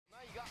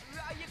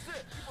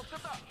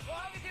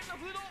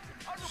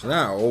It's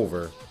not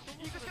over.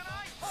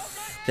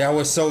 That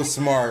was so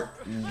smart.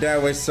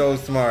 That was so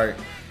smart.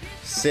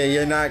 Say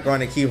you're not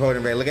going to keep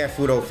holding back. Look at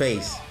Fuudo's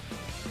face.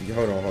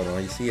 Hold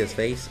on. You see his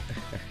face?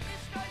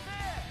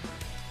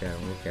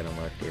 Damn, look at him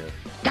out there.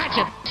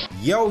 Gotcha!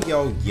 Yo,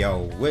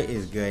 what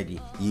is good,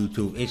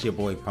 YouTube? It's your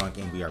boy Punk,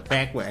 and we are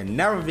back with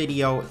another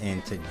video.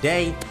 And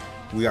today,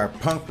 we are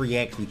Punk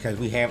Reacts because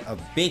we have a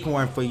big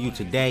one for you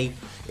today.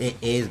 It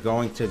is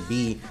going to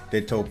be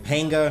the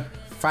Topanga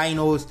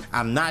finals.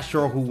 I'm not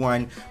sure who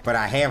won, but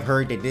I have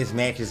heard that this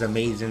match is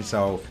amazing.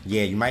 So,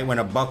 yeah, you might want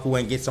to buckle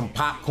and get some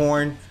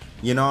popcorn.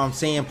 You know what I'm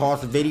saying?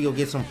 Pause the video,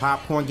 get some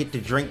popcorn, get the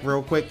drink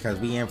real quick, because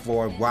we in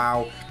for a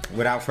while.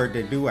 Without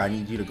further ado, I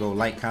need you to go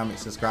like, comment,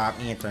 subscribe,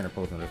 and turn the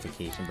post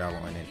notification bell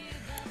on, and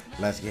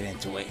let's get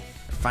into it.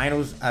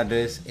 Finals of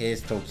this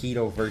is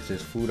Tokido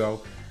versus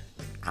Fuudo.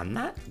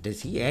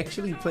 Does he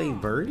actually play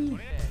Birdie?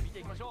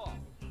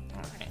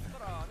 Okay.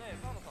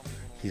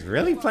 He's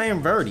really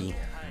playing Birdie.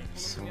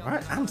 So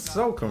I'm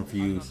so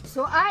confused.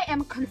 So I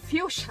am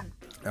confusion.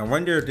 I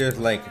wonder if there's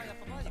like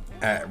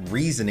a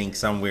reasoning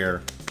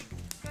somewhere.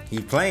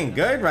 He's playing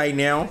good right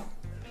now.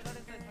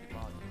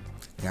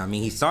 I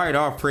mean, he started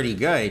off pretty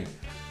good.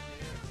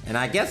 And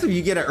I guess if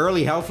you get an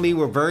early health lead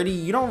with Birdie,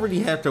 you don't really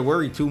have to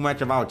worry too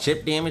much about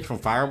chip damage from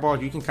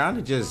fireballs. You can kind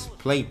of just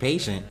play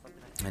patient.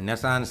 And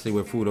that's honestly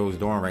what Fuudo's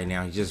doing right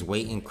now. He's just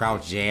waiting,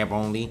 crouch jab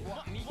only.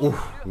 Ooh,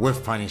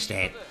 whiff punish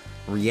that.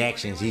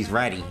 Reactions, he's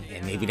ready.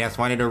 And maybe that's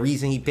one of the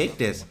reasons he picked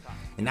this.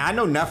 And I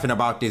know nothing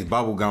about this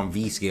bubblegum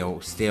V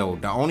skill still.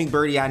 The only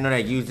Birdie I know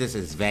that used this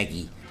is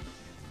VikkiKitty.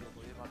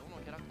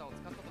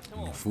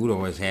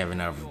 Fuudo is having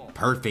a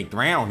perfect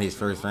round, his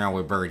first round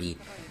with Birdie.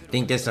 I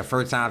think this is the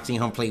first time I've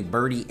seen him play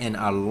Birdie in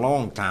a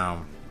long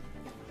time.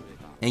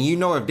 And you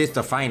know, if this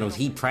the finals,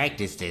 he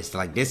practiced this.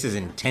 Like, this is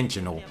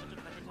intentional.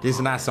 This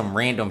is not some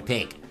random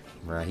pick.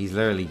 Bruh, he's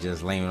literally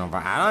just laying on.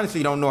 I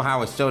honestly don't know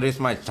how it's still this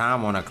much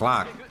time on the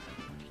clock.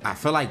 I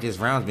feel like this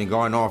round's been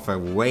going on for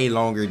way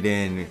longer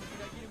than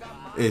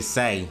it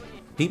say.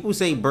 People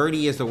say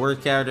Birdie is the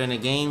worst character in the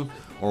game,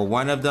 or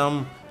one of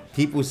them.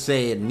 People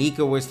said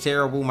Nika was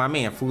terrible. My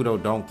man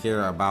Fuudo don't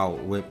care about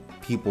what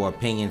people's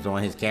opinions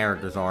on his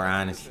characters are,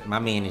 honest. My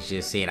man has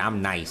just said,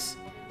 I'm nice.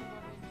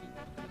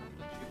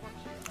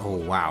 Oh,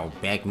 wow.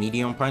 Back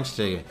medium punch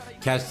to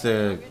catch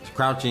the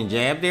crouching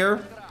jab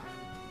there.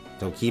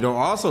 Tokido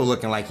also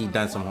looking like he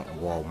done some...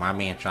 Whoa, my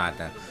man tried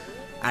that.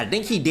 I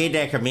think he did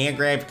that command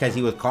grab because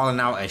he was calling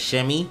out a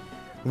shimmy,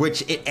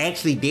 which it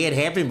actually did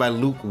happen, but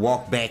Luke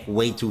walked back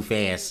way too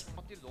fast.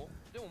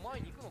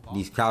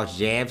 These crouch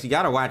jabs, you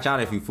gotta watch out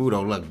if you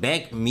Fuudo. Look,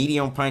 back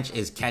medium punch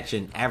is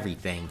catching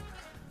everything.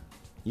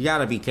 You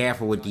gotta be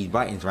careful with these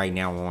buttons right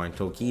now on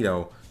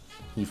Tokido.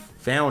 He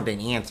found an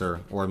answer,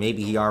 or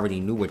maybe he already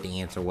knew what the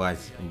answer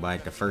was,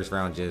 but the first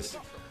round just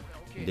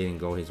didn't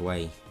go his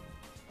way.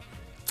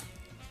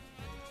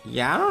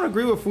 Yeah, I don't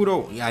agree with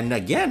Fuudo. And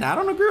again, I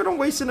don't agree with him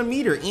wasting a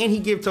meter. And he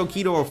give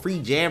Tokido a free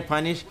jab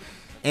punish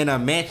in a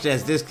match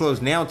that's this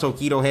close. Now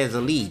Tokido has a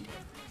lead.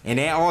 And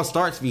that all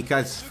starts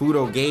because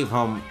Fuudo gave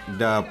him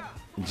the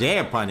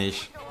jab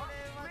punish.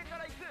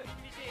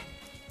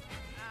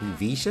 He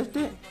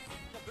V-shifted?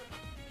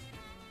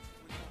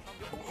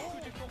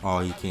 Oh,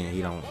 he can't.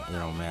 It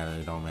don't matter.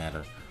 It don't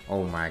matter.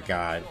 Oh my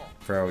God.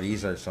 Bro,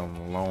 these are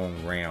some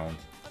long rounds.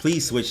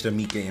 Please switch to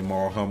Mika and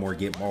maul him or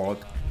get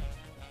mauled.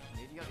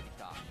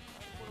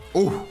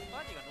 Ooh.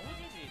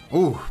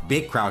 Ooh,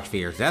 big crouch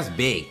fears. That's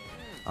big.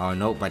 Oh,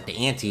 no, but the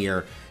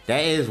anti-air. That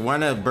is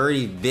one of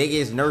Birdie's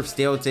biggest nerfs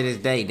still to this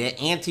day. That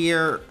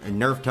anti-air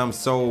nerfed him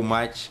so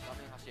much.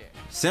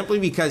 Simply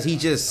because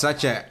he's just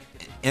such a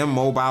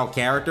immobile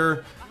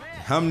character.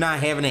 Him not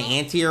having an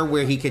anti-air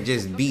where he could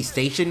just be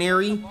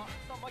stationary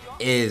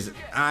is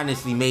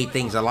honestly made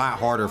things a lot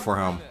harder for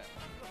him.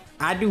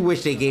 I do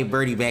wish they gave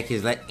Birdie back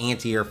his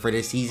anti-air for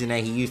this season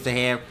that he used to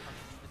have.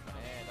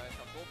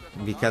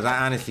 Because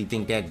I honestly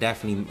think that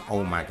definitely...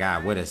 Oh my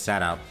God, what a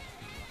setup.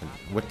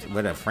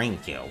 What a frame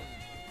kill.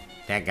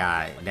 That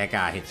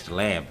guy hits the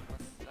lab.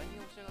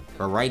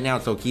 But right now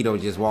Tokido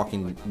just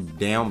walking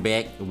down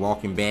back,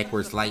 walking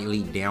backwards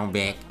slightly, down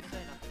back.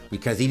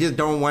 Because he just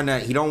don't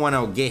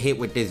wanna get hit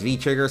with this V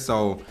trigger,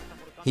 so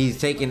he's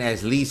taking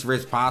as least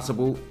risk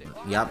possible.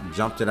 Yep,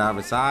 jump to the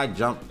other side,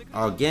 jump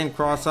again,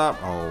 cross up.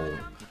 Oh,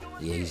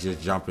 yeah, he's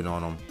just jumping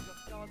on him.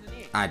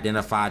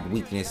 Identified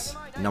weakness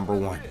number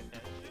 1.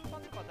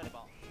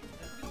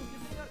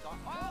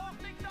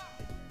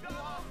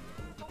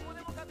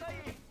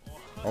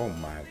 Oh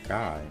my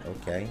God,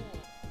 okay.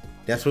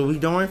 That's what we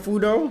doing,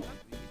 Fuudo?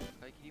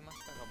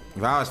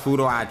 If I was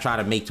Fuudo, I'd try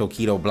to make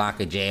Tokido block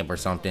a jab or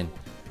something.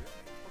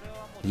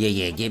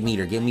 Yeah, get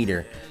meter.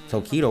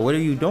 Tokido, what are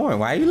you doing?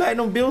 Why are you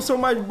letting him build so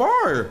much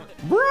bar?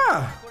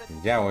 Bruh!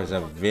 That was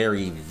a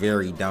very,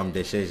 very dumb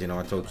decision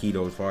on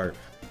Tokido's part.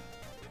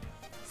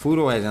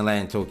 Fuudo hasn't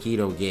letting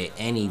Tokido get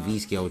any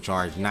V-skill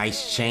charge.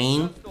 Nice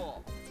chain.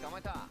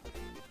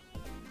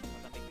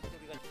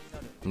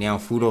 Now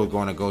Fuudo's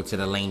going to go to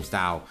the lame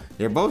style.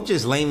 They're both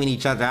just laming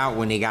each other out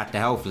when they got the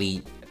health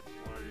lead.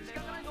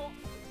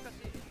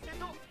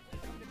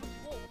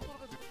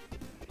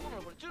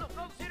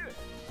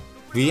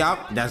 V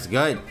up, that's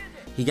good.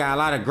 He got a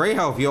lot of great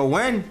health. Yo,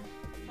 win.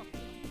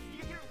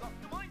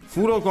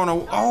 Fuudo's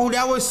gonna, oh,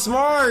 that was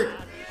smart.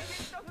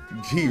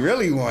 He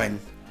really won.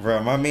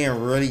 Bro, my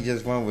man really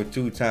just won with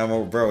 2-time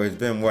over. Bro, it's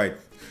been what,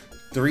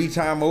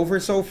 3-time over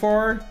so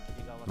far?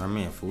 My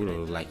man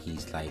Fuudo, like,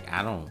 he's like,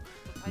 I don't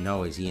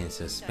know. Is he in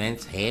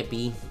suspense,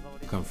 happy,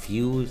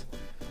 confused?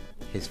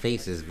 His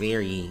face is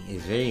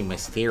very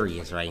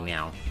mysterious right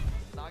now.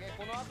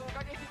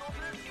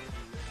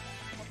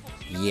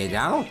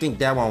 Yeah, I don't think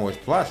that one was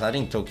plus. I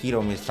think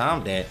Tokido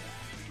mistimed that.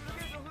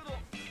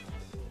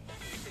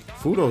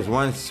 Fuudo's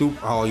one soup.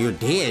 Oh, you're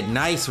dead.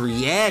 Nice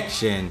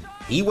reaction.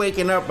 He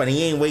waking up, but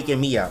he ain't waking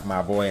me up,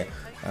 my boy.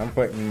 I'm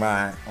putting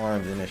my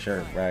arms in the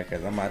shirt, bro,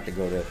 because I'm about to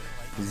go to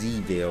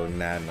Z-Ville.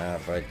 Nah,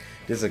 but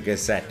this is a good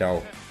set,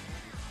 though.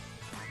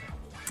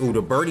 Ooh,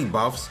 the birdie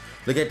buffs.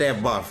 Look at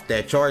that buff.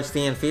 That charge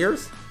stand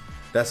fierce.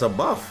 That's a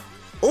buff.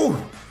 Ooh,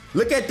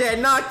 look at that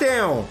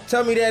knockdown.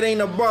 Tell me that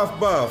ain't a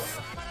buff.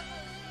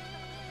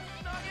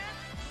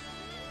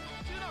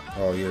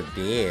 Oh, you're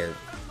dead.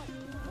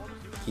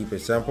 Keep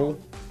it simple.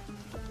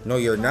 No,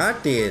 you're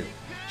not dead.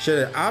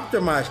 Should have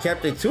optimized,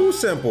 kept it too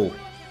simple.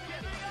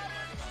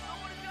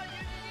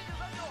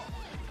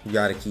 You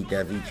gotta keep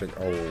that V-trick.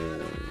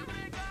 Oh.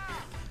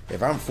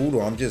 If I'm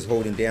Fuudo, I'm just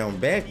holding down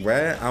back,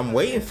 bruh. I'm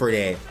waiting for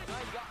that.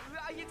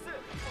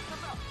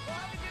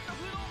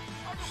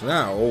 It's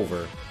not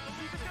over.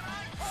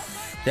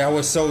 That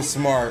was so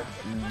smart.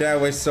 That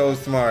was so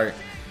smart.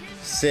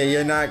 Say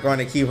you're not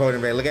gonna keep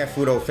holding back. Look at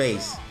Fuudo's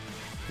face.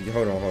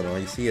 Hold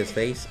on. You see his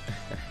face?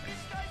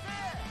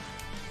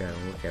 God,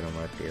 look at him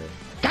out there.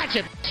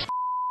 Gotcha!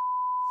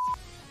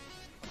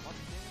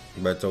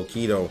 But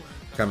Tokido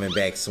coming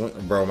back,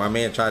 bro. My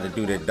man tried to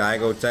do the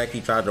Daigo tech.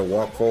 He tried to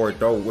walk forward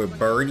though with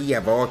Birdie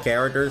of all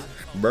characters.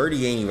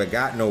 Birdie ain't even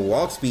got no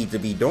walk speed to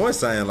be doing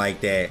something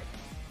like that.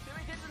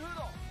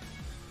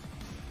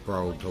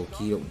 Bro,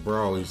 Tokido,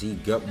 bro, is he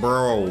good,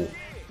 bro?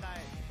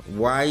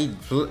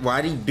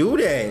 Why'd he do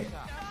that?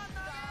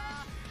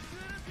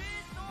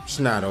 It's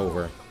not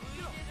over.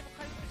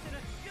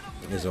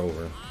 It's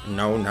over.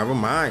 No, never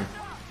mind.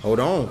 Hold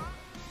on.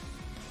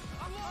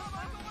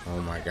 Oh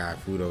my God,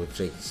 Fuudo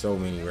taking so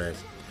many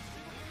rests.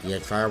 Yeah,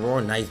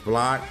 fireball, nice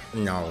block.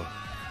 No.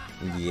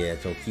 Yeah,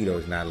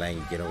 Tokido's not letting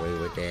you get away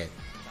with that.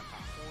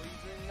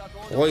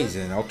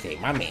 Poison. Okay,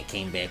 my man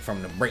came back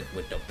from the break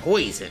with the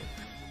poison.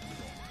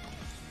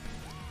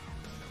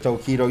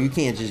 Tokido, you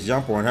can't just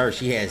jump on her.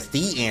 She has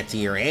the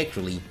anti-air,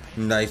 actually.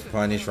 Nice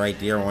punish right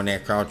there on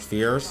that crouch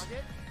fierce.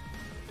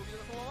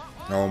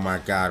 Oh my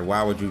God,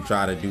 why would you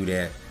try to do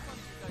that?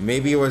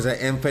 Maybe it was an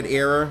input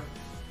error,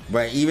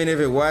 but even if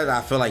it was,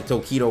 I feel like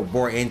Tokido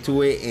bought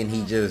into it and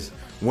he just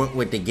went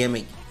with the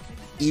gimmick,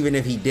 even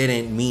if he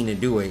didn't mean to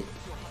do it.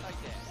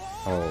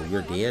 Oh,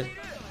 you're dead?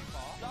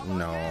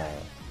 No.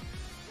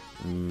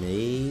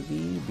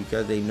 Maybe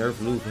because they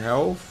nerfed Luke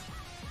health?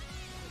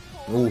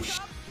 Oh,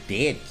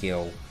 dead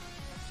kill.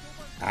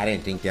 I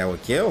didn't think that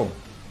would kill.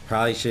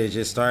 Probably should have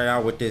just started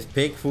out with this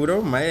pick,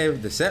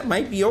 Fuudo. The set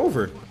might be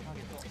over.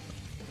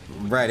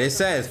 Right, this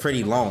set is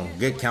pretty long.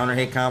 Good counter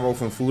hit combo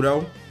from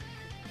Fuudo.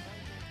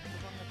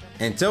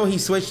 Until he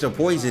switched to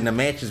poison, the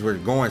matches were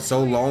going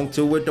so long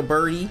too with the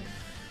Birdie.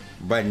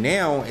 But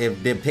now,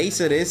 if the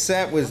pace of this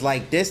set was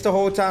like this the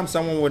whole time,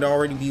 someone would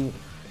already be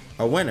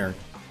a winner.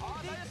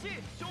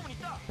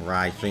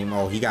 Right, stream.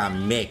 Oh, he got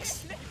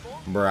mixed.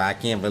 Bruh, I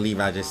can't believe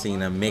I just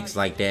seen a mix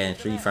like that in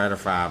Street Fighter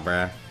 5,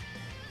 bruh.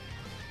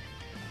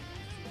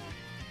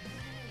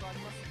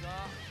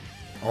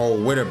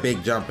 Oh, what a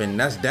big jump in.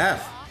 That's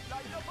death.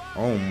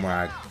 Oh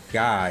my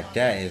God,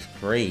 that is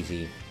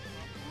crazy.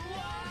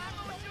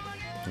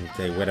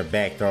 Okay, with a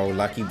back throw.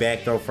 Lucky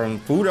back throw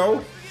from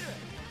Fuudo.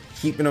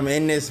 Keeping him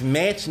in this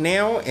match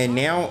now. And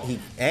now he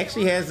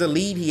actually has the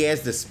lead. He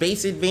has the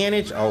space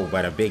advantage. Oh,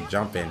 but a big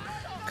jump in.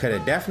 Could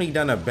have definitely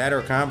done a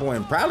better combo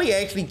and probably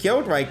actually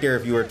killed right there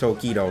if you were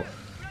Tokido.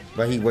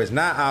 But he was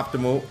not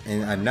optimal.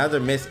 And another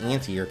miss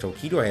anti-air.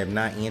 Tokido have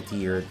not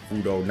anti-aired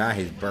Fuudo. Not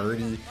his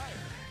Birdie.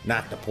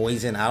 Not the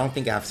poison. I don't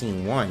think I've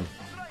seen one.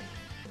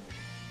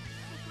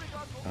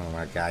 Oh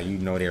my God, you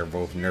know they're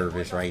both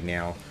nervous right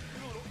now.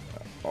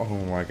 Oh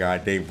my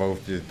God, they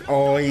both just...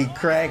 Oh, he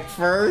cracked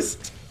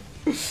first.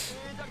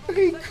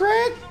 He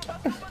cracked.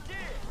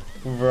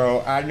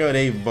 Bro, I know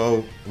they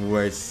both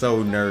were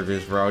so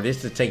nervous, bro.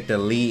 Just to take the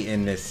lead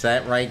in the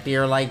set right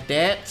there like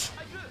that.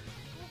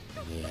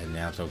 Yeah,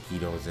 now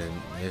Tokido's in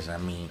this. I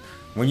mean,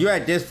 when you're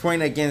at this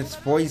point against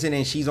Poison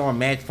and she's on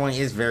match point,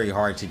 it's very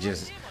hard to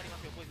just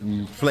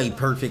play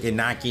perfect and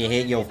not get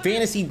hit. Yo,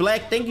 Fantasy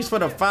Black, thank you for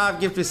the 5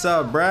 gifted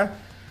sub, bruh.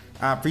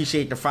 I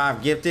appreciate the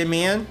 5 gifted,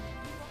 man.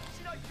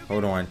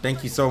 Hold on.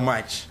 Thank you so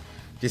much.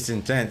 Just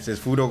intense. Is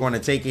Fuudo going to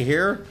take it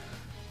here?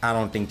 I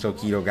don't think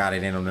Tokido got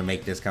it in him to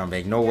make this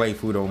comeback. No way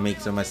Fuudo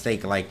makes a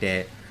mistake like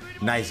that.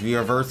 Nice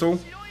V-reversal.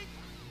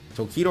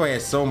 Tokido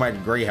has so much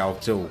great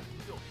health, too.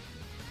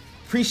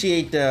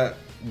 Appreciate the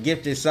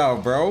gifted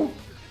sub, bro.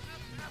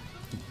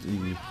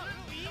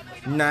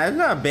 Nah, it's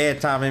not bad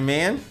timing,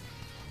 man.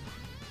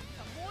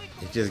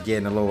 It's just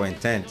getting a little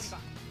intense.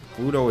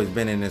 Fuudo has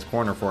been in this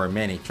corner for a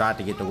minute. Tried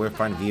to get the whip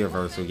front V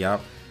reversal.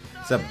 Yup.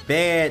 It's a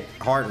bad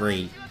heart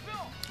rate.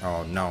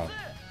 Oh no.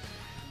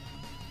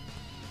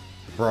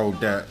 Bro,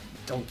 the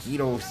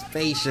Tokido's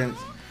patience.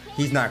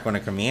 He's not going to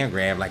command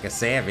grab like a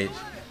savage.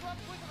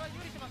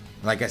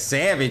 Like a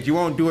savage. You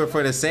won't do it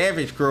for the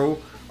savage crew.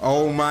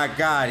 Oh my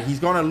god. He's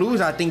going to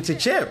lose, I think, to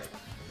Chip.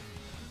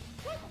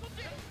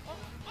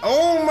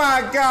 Oh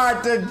my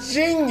god. The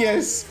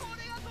genius.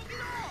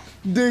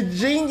 The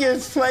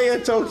genius player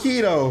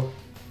Tokido.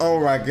 Oh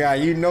my god.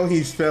 You know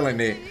he's feeling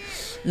it.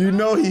 You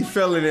know he's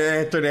feeling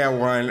it after that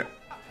one.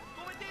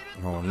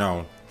 Oh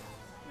no.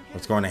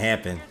 What's going to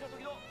happen?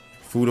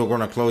 Fuudo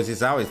going to close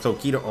this out. It's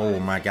Tokido. Oh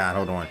my god.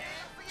 Hold on.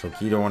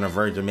 Tokido on the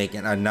verge of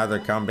making another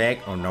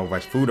comeback. Oh no,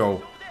 but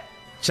Fuudo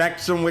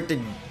checks him with the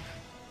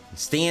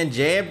stand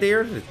jab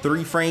there. The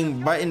 3-frame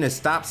button, the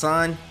stop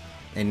sign.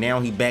 And now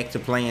he back to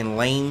playing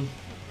lane.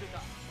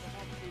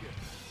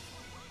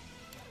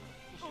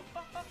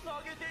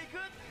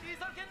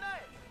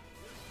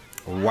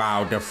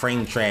 Wow, the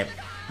frame trap.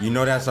 You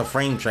know that's a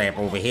frame trap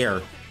over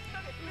here.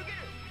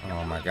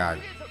 Oh my god.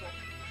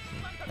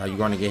 Are you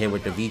going to get hit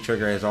with the V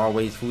trigger as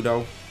always,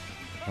 Fuudo?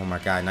 Oh my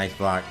god, nice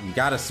block. You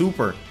got a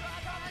super.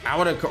 I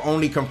would have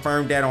only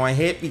confirmed that on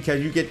hit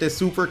because you get the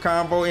super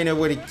combo and it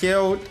would have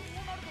killed.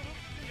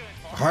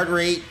 Heart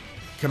rate.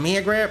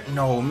 Command grab?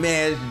 No,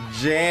 mash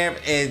jab.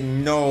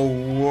 And no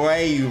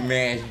way you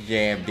mash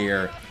jab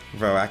there.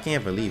 Bro, I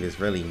can't believe it's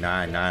really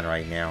 9-9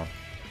 right now.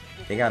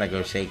 They gotta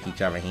go shake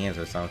each other's hands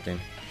or something.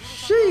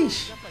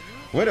 Sheesh.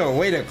 What a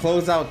way to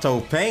close out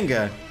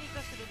Topanga.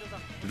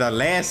 The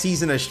last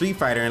season of Street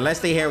Fighter. Unless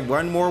they have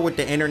one more with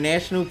the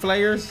international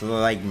players.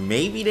 Like,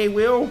 maybe they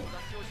will.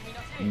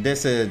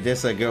 This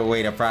is a good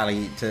way to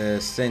probably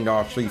to send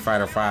off Street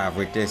Fighter 5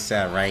 with this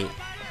set, right?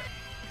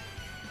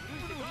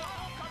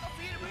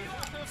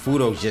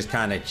 Fuudo's just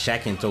kind of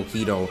checking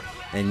Tokido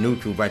in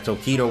neutral, but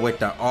Tokido with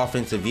the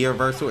offensive V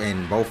reversal,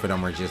 and both of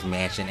them are just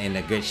matching, and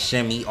a good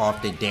shimmy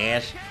off the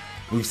dash.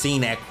 We've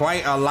seen that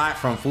quite a lot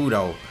from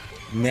Fuudo.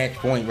 Match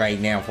point right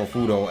now for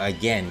Fuudo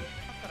again.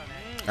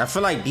 I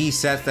feel like these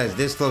sets that's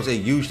this close, they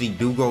usually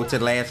do go to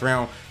the last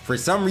round. For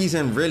some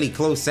reason, really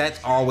close sets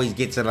always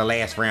get to the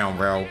last round,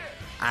 bro.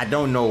 I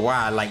don't know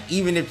why. Like,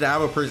 even if the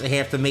other person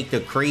have to make the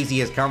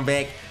craziest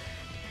comeback,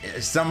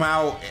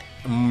 somehow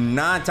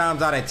 9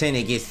 times out of 10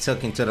 it gets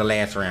taken to the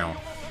last round.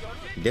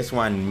 This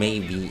one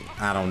maybe,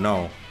 I don't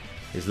know.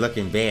 It's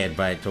looking bad,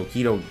 but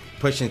Tokido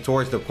pushing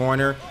towards the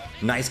corner.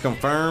 Nice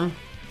confirm.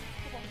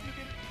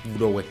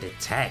 Fuudo with the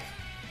tech.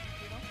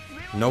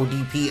 No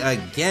DP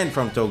again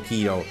from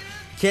Tokido.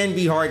 Can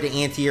be hard to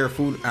anti-air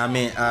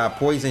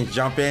Poison's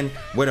jump in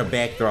with a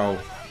back throw.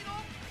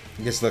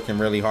 This looking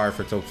really hard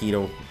for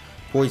Tokido.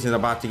 Poison's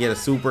about to get a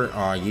super.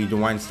 Oh, you the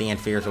one stand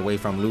fares away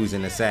from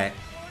losing the set.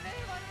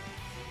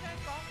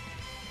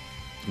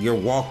 Your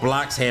walk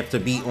blocks have to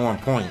be on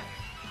point.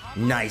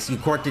 Nice. You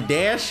caught the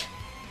dash.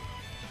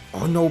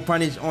 Oh, no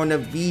punish on the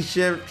V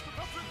shift.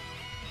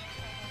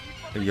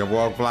 Your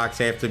walk blocks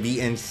have to be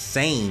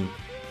insane.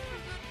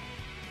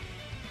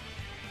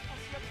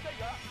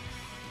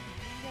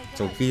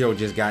 Tokido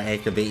just got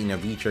activating a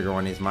V trigger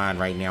on his mind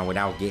right now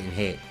without getting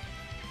hit.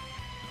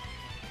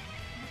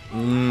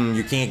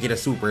 You can't get a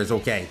super, it's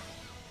okay.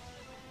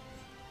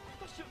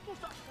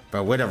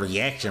 But what a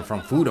reaction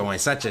from Fuudo in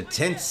such a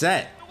tense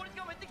set.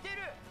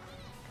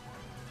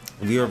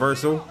 V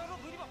reversal.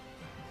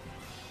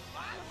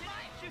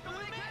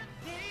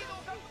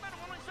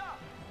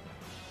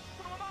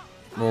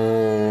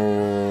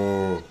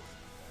 Oh.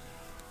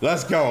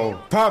 Let's go.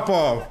 Pop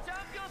off.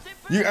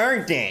 You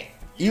earned that.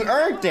 You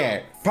earned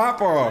that.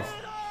 Pop off.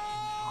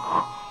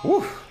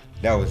 Woo.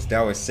 That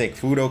was sick.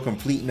 Fuudo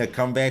completing a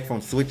comeback from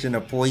switching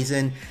to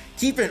Poison.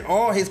 Keeping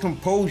all his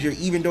composure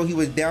even though he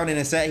was down in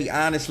the set. He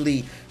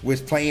honestly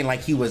was playing like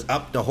he was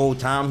up the whole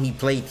time. He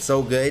played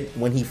so good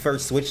when he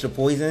first switched to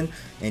Poison.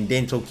 And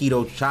then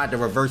Tokido tried to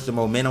reverse the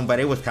momentum, but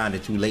it was kind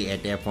of too late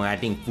at that point. I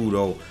think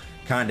Fuudo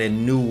kind of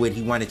knew what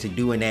he wanted to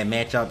do in that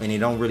matchup, and it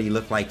don't really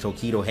look like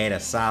Tokido had a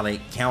solid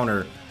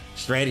counter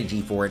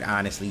strategy for it,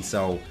 honestly.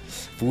 So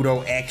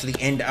Fuudo actually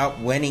ended up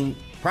winning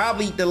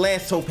probably the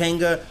last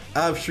Topanga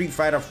of Street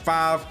Fighter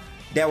 5.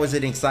 That was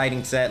an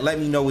exciting set. Let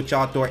me know what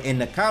y'all thought in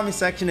the comment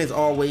section as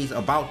always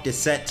about this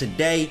set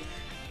today.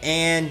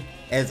 And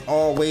as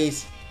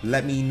always,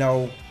 let me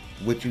know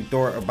what you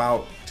thought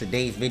about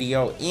today's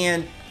video,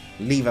 and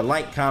leave a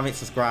like, comment,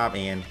 subscribe,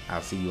 and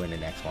I'll see you in the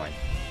next one.